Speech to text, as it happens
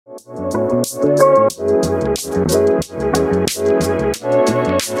Thanks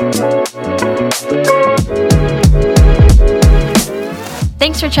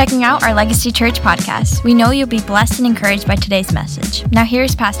for checking out our Legacy Church podcast. We know you'll be blessed and encouraged by today's message. Now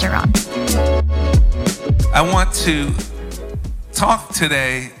here's Pastor Ron. I want to talk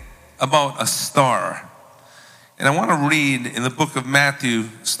today about a star. And I want to read in the book of Matthew,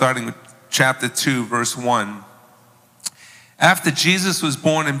 starting with chapter 2, verse 1. After Jesus was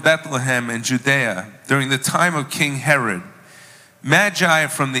born in Bethlehem in Judea, during the time of King Herod, Magi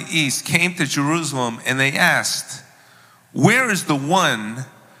from the east came to Jerusalem, and they asked, "Where is the one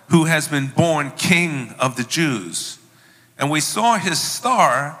who has been born King of the Jews? And we saw his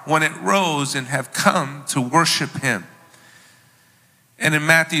star when it rose and have come to worship him." And in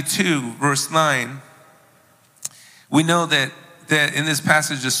Matthew 2, verse 9, we know that in this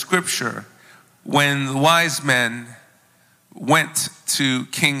passage of scripture, when the wise men went to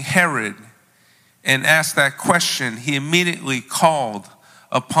King Herod and asked that question, he immediately called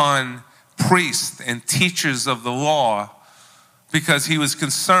upon priests and teachers of the law, because he was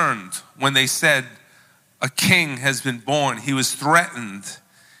concerned when they said a king has been born. He was threatened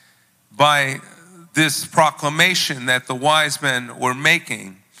by this proclamation that the wise men were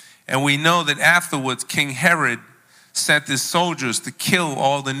making. And we know that afterwards King Herod sent his soldiers to kill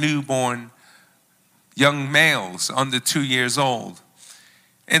all the newborn young males under 2 years old.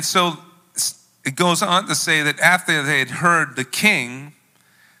 And so it goes on to say that after they had heard the king,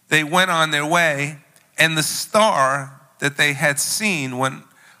 they went on their way, and the star that they had seen went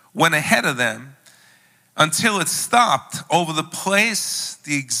ahead of them until it stopped over the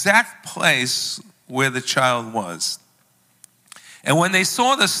exact place where the child was. And when they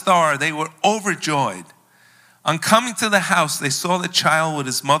saw the star, they were overjoyed. On coming to the house, they saw the child with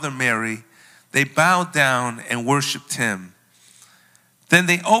his mother Mary. They bowed down and worshiped him. Then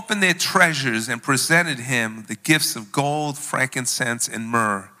they opened their treasures and presented him the gifts of gold, frankincense, and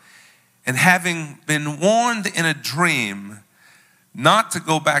myrrh. And having been warned in a dream not to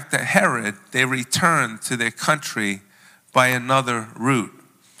go back to Herod, they returned to their country by another route.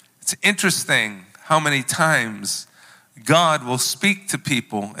 It's interesting how many times God will speak to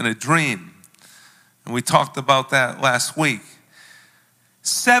people in a dream. And we talked about that last week.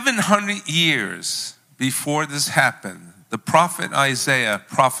 700 years before this happened, the prophet Isaiah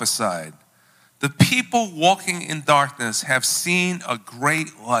prophesied, "The people walking in darkness have seen a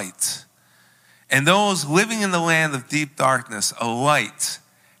great light. And those living in the land of deep darkness, a light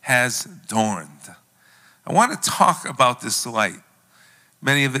has dawned." I want to talk about this light.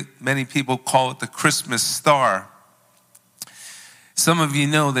 Many people call it the Christmas star. Some of you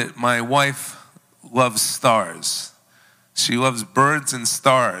know that my wife loves stars. She loves birds and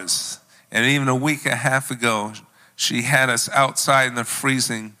stars. And even a week and a half ago, she had us outside in the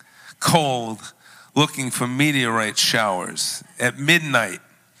freezing cold looking for meteorite showers at midnight.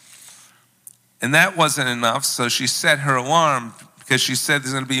 And that wasn't enough, so she set her alarm because she said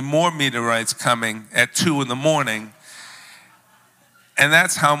there's going to be more meteorites coming at 2 in the morning. And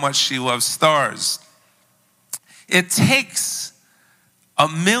that's how much she loves stars. It takes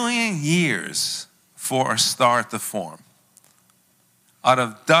 1,000,000 years for a star to form. Out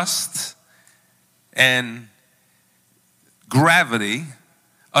of dust and gravity,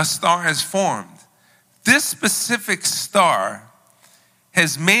 a star has formed. This specific star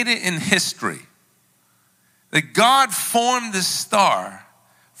has made it in history that God formed this star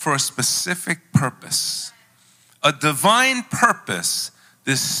for a specific purpose. A divine purpose.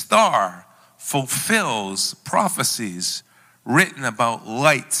 This star fulfills prophecies written about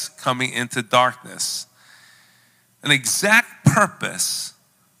light coming into darkness. An exact purpose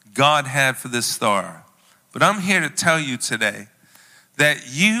God had for this star. But I'm here to tell you today that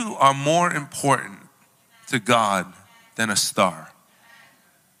you are more important to God than a star.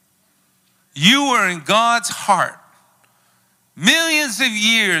 You were in God's heart millions of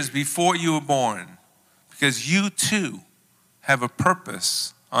years before you were born, because you too have a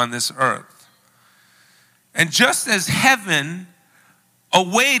purpose on this earth. And just as heaven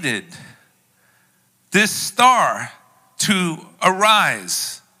awaited this star to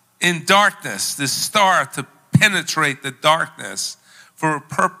arise in darkness, this star to penetrate the darkness for a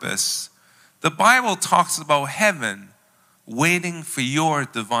purpose, the Bible talks about heaven waiting for your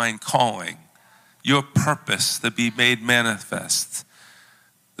divine calling, your purpose to be made manifest.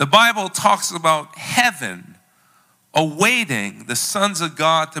 The Bible talks about heaven awaiting the sons of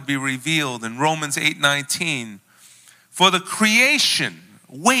God to be revealed in Romans 8:19. For the creation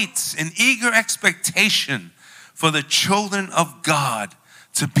waits in eager expectation for the children of God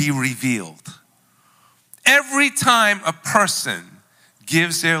to be revealed. Every time a person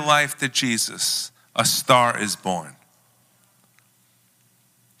gives their life to Jesus, a star is born.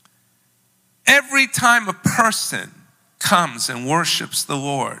 Every time a person comes and worships the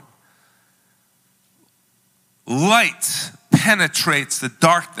Lord, light penetrates the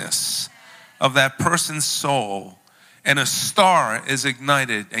darkness of that person's soul, and a star is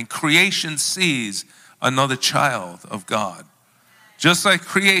ignited, and creation sees another child of God. Just like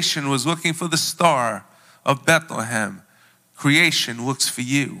creation was looking for the star of Bethlehem, creation looks for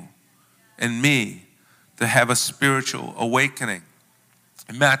you and me to have a spiritual awakening.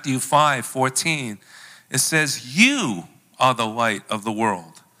 In Matthew 5:14, it says, "You are the light of the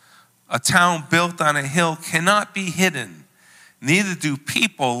world. A town built on a hill cannot be hidden. Neither do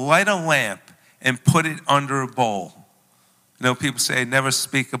people light a lamp and put it under a bowl." You know, people say never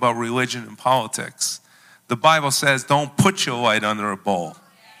speak about religion and politics. The Bible says don't put your light under a bowl.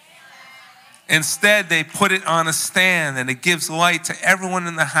 Instead, they put it on a stand, and it gives light to everyone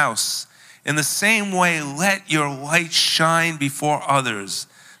in the house. In the same way, let your light shine before others,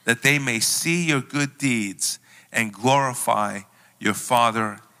 that they may see your good deeds and glorify your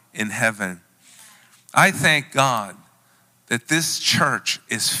Father in heaven. I thank God that this church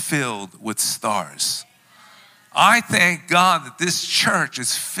is filled with stars. I thank God that this church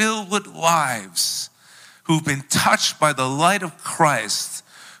is filled with lives who've been touched by the light of Christ,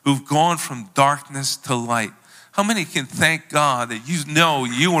 who've gone from darkness to light. How many can thank God that you know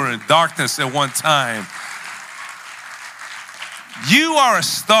you were in darkness at one time? You are a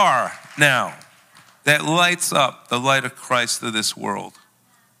star now that lights up the light of Christ to this world.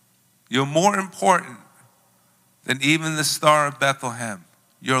 You're more important than even the Star of Bethlehem.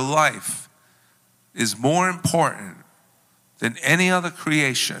 Your life is more important than any other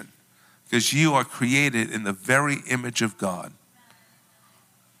creation, because you are created in the very image of God.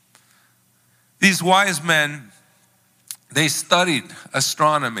 These wise men, they studied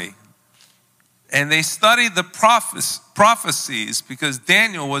astronomy, and they studied the prophecies, because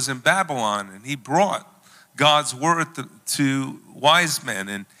Daniel was in Babylon, and he brought God's word to wise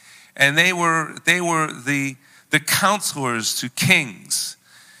men, and they were the counselors to kings.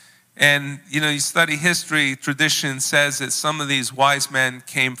 And you know, you study history, tradition says that some of these wise men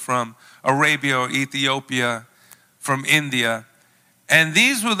came from Arabia or Ethiopia, from India. And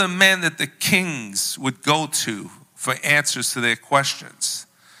these were the men that the kings would go to for answers to their questions.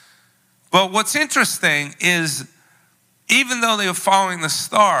 But what's interesting is, even though they were following the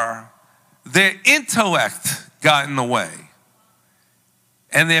star, their intellect got in the way.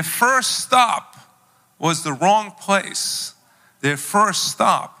 And their first stop was the wrong place. Their first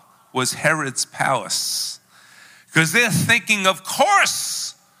stop was Herod's palace. Because they're thinking, of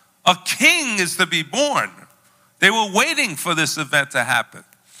course, a king is to be born. They were waiting for this event to happen.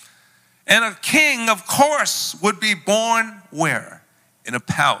 And a king, of course, would be born where? In a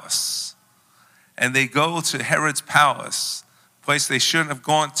palace. And they go to Herod's palace, a place they shouldn't have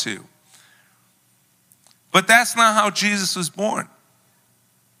gone to. But that's not how Jesus was born.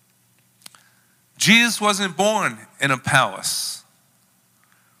 Jesus wasn't born in a palace.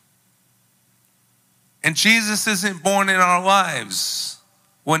 And Jesus isn't born in our lives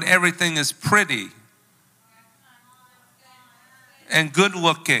when everything is pretty and good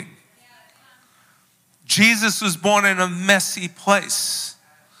looking. Jesus was born in a messy place.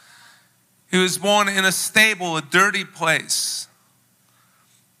 He was born in a stable, a dirty place.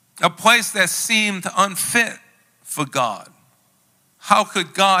 A place that seemed unfit for God. How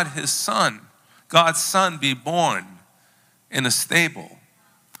could God, his son, God's son, be born in a stable?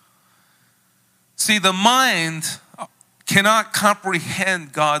 See, the mind cannot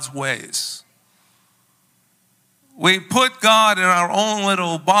comprehend God's ways. We put God in our own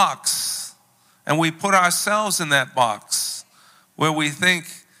little box, and we put ourselves in that box where we think,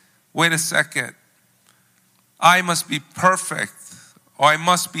 wait a second, I must be perfect, or I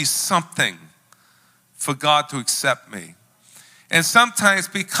must be something for God to accept me. And sometimes,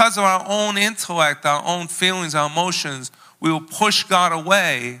 because of our own intellect, our own feelings, our emotions, we will push God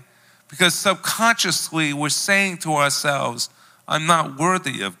away, because subconsciously we're saying to ourselves, I'm not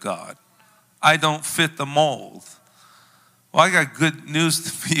worthy of God. I don't fit the mold. Well, I got good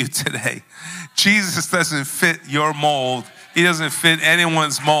news for you today. Jesus doesn't fit your mold. He doesn't fit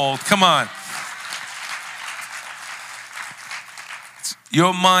anyone's mold. Come on.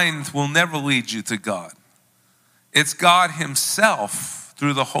 Your mind will never lead you to God. It's God himself,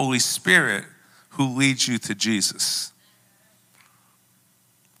 through the Holy Spirit, who leads you to Jesus.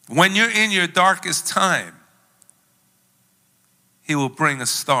 When you're in your darkest time, he will bring a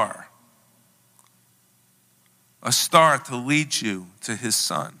star to lead you to his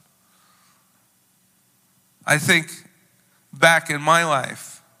son. I think back in my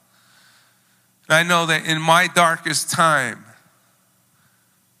life. And I know that in my darkest time,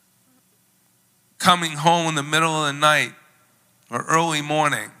 coming home in the middle of the night or early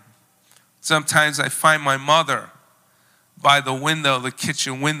morning, sometimes I find my mother by the window, the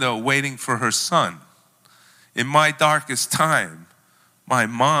kitchen window, waiting for her son. In my darkest time, my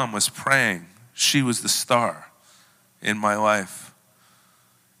mom was praying. She was the star in my life.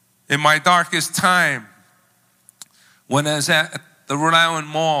 In my darkest time, when I was at the Rhode Island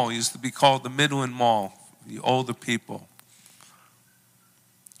Mall, it used to be called the Midland Mall, the older people,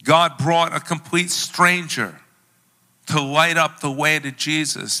 God brought a complete stranger to light up the way to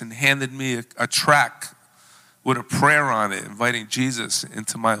Jesus and handed me a tract with a prayer on it, inviting Jesus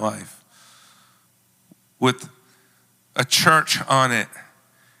into my life, with a church on it.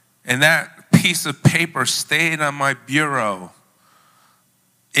 And that piece of paper stayed on my bureau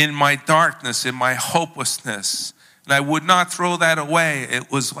in my darkness, in my hopelessness. And I would not throw that away.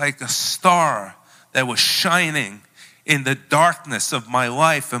 It was like a star that was shining in the darkness of my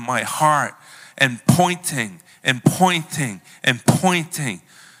life and my heart, and pointing and pointing and pointing.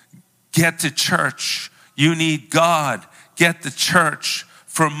 Get to church. You need God. Get to church.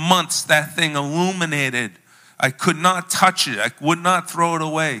 For months, that thing illuminated. I could not touch it. I would not throw it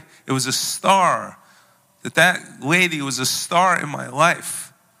away. It was a star. That lady was a star in my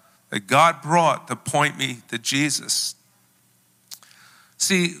life that God brought to point me to Jesus.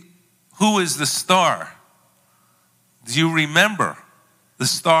 See, who is the star? Do you remember the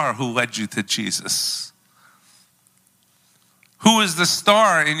star who led you to Jesus? Who is the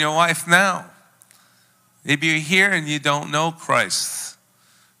star in your life now? Maybe you're here and you don't know Christ.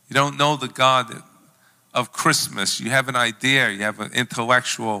 You don't know the God of Christmas. You have an idea. You have an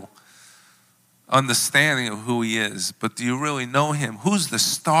intellectual understanding of who he is. But do you really know him? Who's the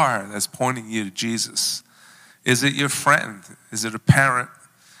star that's pointing you to Jesus? Is it your friend? Is it a parent?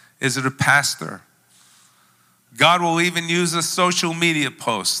 Is it a pastor? God will even use a social media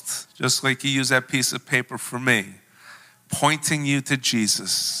post, just like he used that piece of paper for me, pointing you to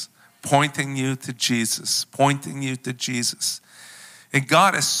Jesus, pointing you to Jesus, pointing you to Jesus. And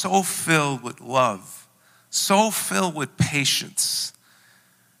God is so filled with love, so filled with patience,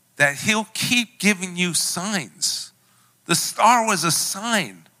 that he'll keep giving you signs. The star was a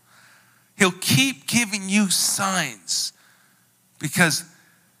sign. He'll keep giving you signs, because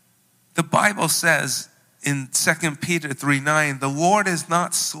the Bible says in 2 Peter 3:9, the Lord is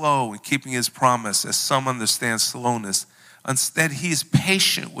not slow in keeping his promise, as some understand slowness. Instead, he is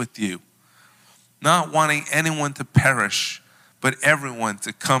patient with you, not wanting anyone to perish, but everyone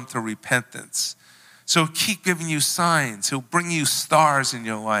to come to repentance. So he'll keep giving you signs. He'll bring you stars in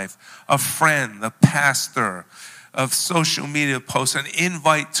your life, a friend, a pastor, a social media post, an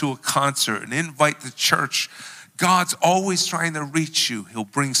invite to a concert, an invite to church. God's always trying to reach you. He'll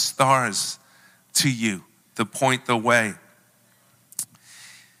bring stars to you to point the way.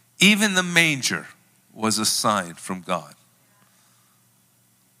 Even the manger was a sign from God.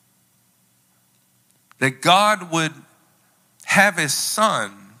 That God would have his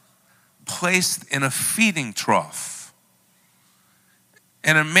son placed in a feeding trough.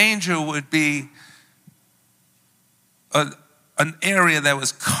 And a manger would be an area that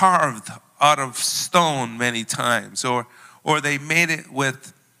was carved out of stone many times, or they made it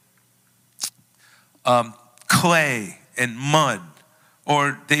with clay and mud,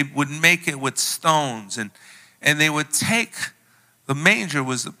 or they would make it with stones, and they would take the manger.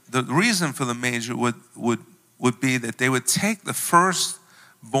 Was the reason for the manger would be that they would take the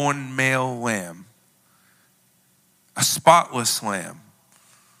firstborn male lamb, a spotless lamb,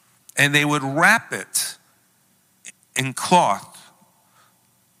 and they would wrap it in cloth,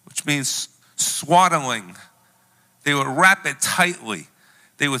 which means swaddling. They would wrap it tightly.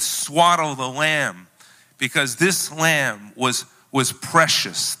 They would swaddle the lamb, because this lamb was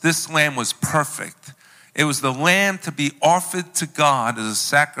precious. This lamb was perfect. It was the lamb to be offered to God as a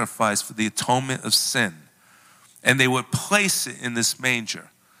sacrifice for the atonement of sin. And they would place it in this manger.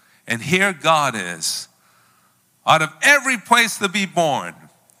 And here God is. Out of every place to be born,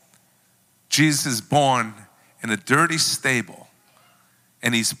 Jesus is born in a dirty stable.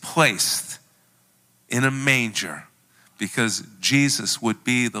 And he's placed in a manger, because Jesus would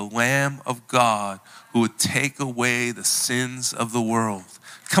be the Lamb of God who would take away the sins of the world.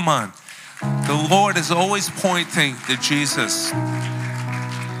 Come on. The Lord is always pointing to Jesus.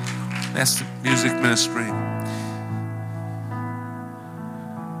 That's the music ministry.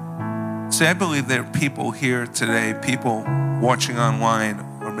 See, I believe there are people here today, people watching online,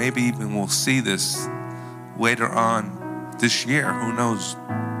 or maybe even will see this later on this year, who knows.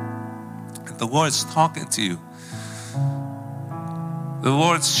 The Lord's talking to you. The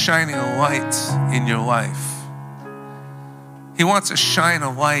Lord's shining a light in your life. He wants to shine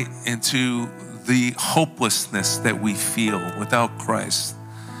a light into the hopelessness that we feel without Christ.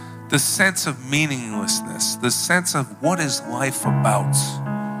 The sense of meaninglessness, the sense of what is life about.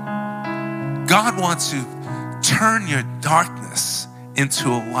 God wants to turn your darkness into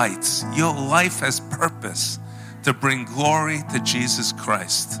a light. Your life has purpose to bring glory to Jesus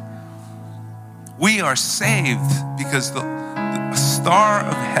Christ. We are saved because the star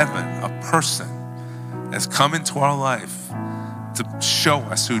of heaven, a person, has come into our life to show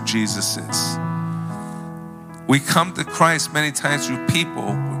us who Jesus is. We come to Christ many times through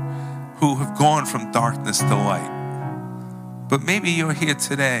people who have gone from darkness to light. But maybe you're here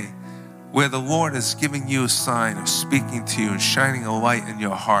today where the Lord is giving you a sign or speaking to you and shining a light in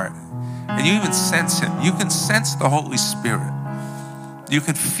your heart. And you even sense Him. You can sense the Holy Spirit. You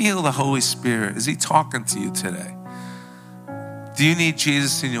can feel the Holy Spirit. Is He talking to you today? Do you need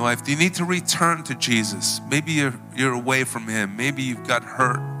Jesus in your life? Do you need to return to Jesus? Maybe you're away from Him. Maybe you've got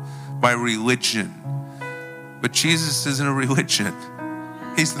hurt by religion. But Jesus isn't a religion.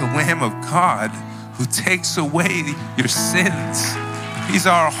 He's the Lamb of God who takes away your sins. He's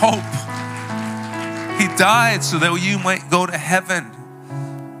our hope. He died so that you might go to heaven.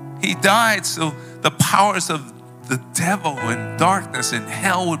 He died so the powers of the devil and darkness and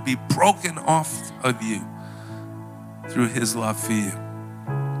hell would be broken off of you through His love for you.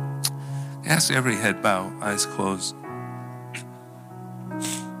 Ask every head bow, eyes closed.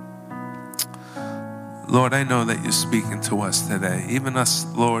 Lord, I know that you're speaking to us today. Even us,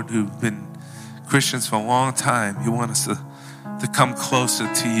 Lord, who've been Christians for a long time, you want us to come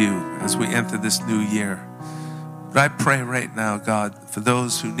closer to you as we enter this new year. But I pray right now, God, for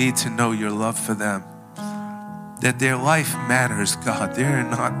those who need to know your love for them, that their life matters, God. They're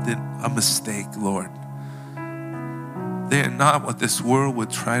not a mistake, Lord. They're not what this world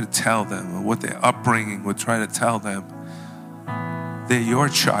would try to tell them or what their upbringing would try to tell them. They're your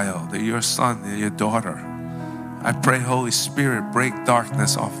child, they're your son, they're your daughter. I pray, Holy Spirit, break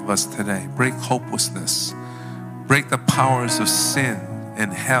darkness off of us today. Break hopelessness. Break the powers of sin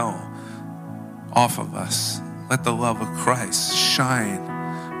and hell off of us. Let the love of Christ shine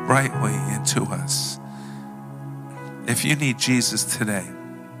brightly into us. If you need Jesus today,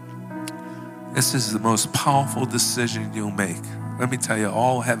 this is the most powerful decision you'll make. Let me tell you,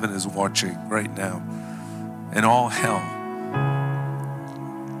 all heaven is watching right now, and all hell.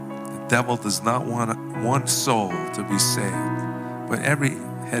 The devil does not want one soul to be saved. But every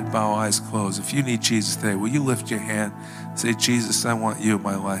head bow, eyes closed. If you need Jesus today, will you lift your hand? Say, Jesus, I want you in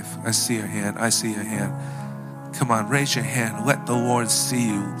my life. I see your hand. I see your hand. Come on, raise your hand. Let the Lord see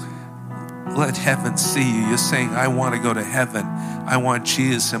you. Let heaven see you. You're saying, I want to go to heaven. I want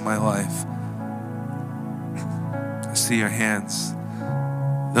Jesus in my life. I see your hands.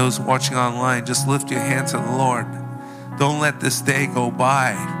 Those watching online, just lift your hands to the Lord. Don't let this day go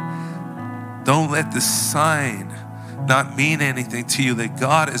by. Don't let this sign not mean anything to you, that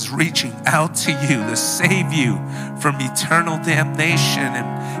God is reaching out to you to save you from eternal damnation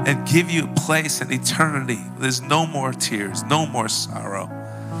and give you a place in eternity. There's no more tears, no more sorrow.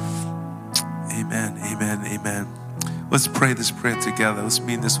 Amen, amen, amen. Let's pray this prayer together. Let's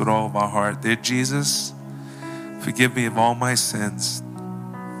mean this with all of our heart. Dear Jesus, forgive me of all my sins.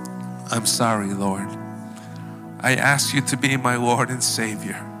 I'm sorry, Lord. I ask you to be my Lord and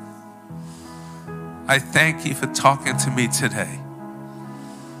Savior. I thank you for talking to me today.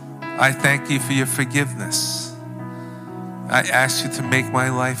 I thank you for your forgiveness. I ask you to make my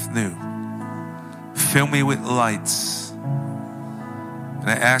life new. Fill me with lights. And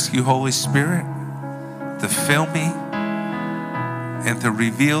I ask you, Holy Spirit, to fill me and to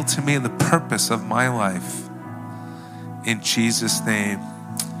reveal to me the purpose of my life. In Jesus' name,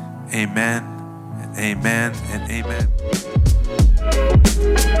 amen, and amen, and amen.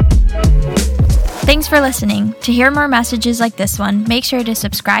 Thanks for listening. To hear more messages like this one, make sure to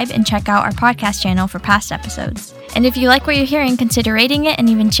subscribe and check out our podcast channel for past episodes. And if you like what you're hearing, consider rating it and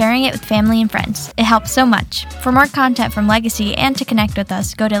even sharing it with family and friends. It helps so much. For more content from Legacy and to connect with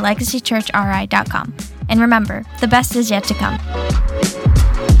us, go to legacychurchri.com. And remember, the best is yet to come.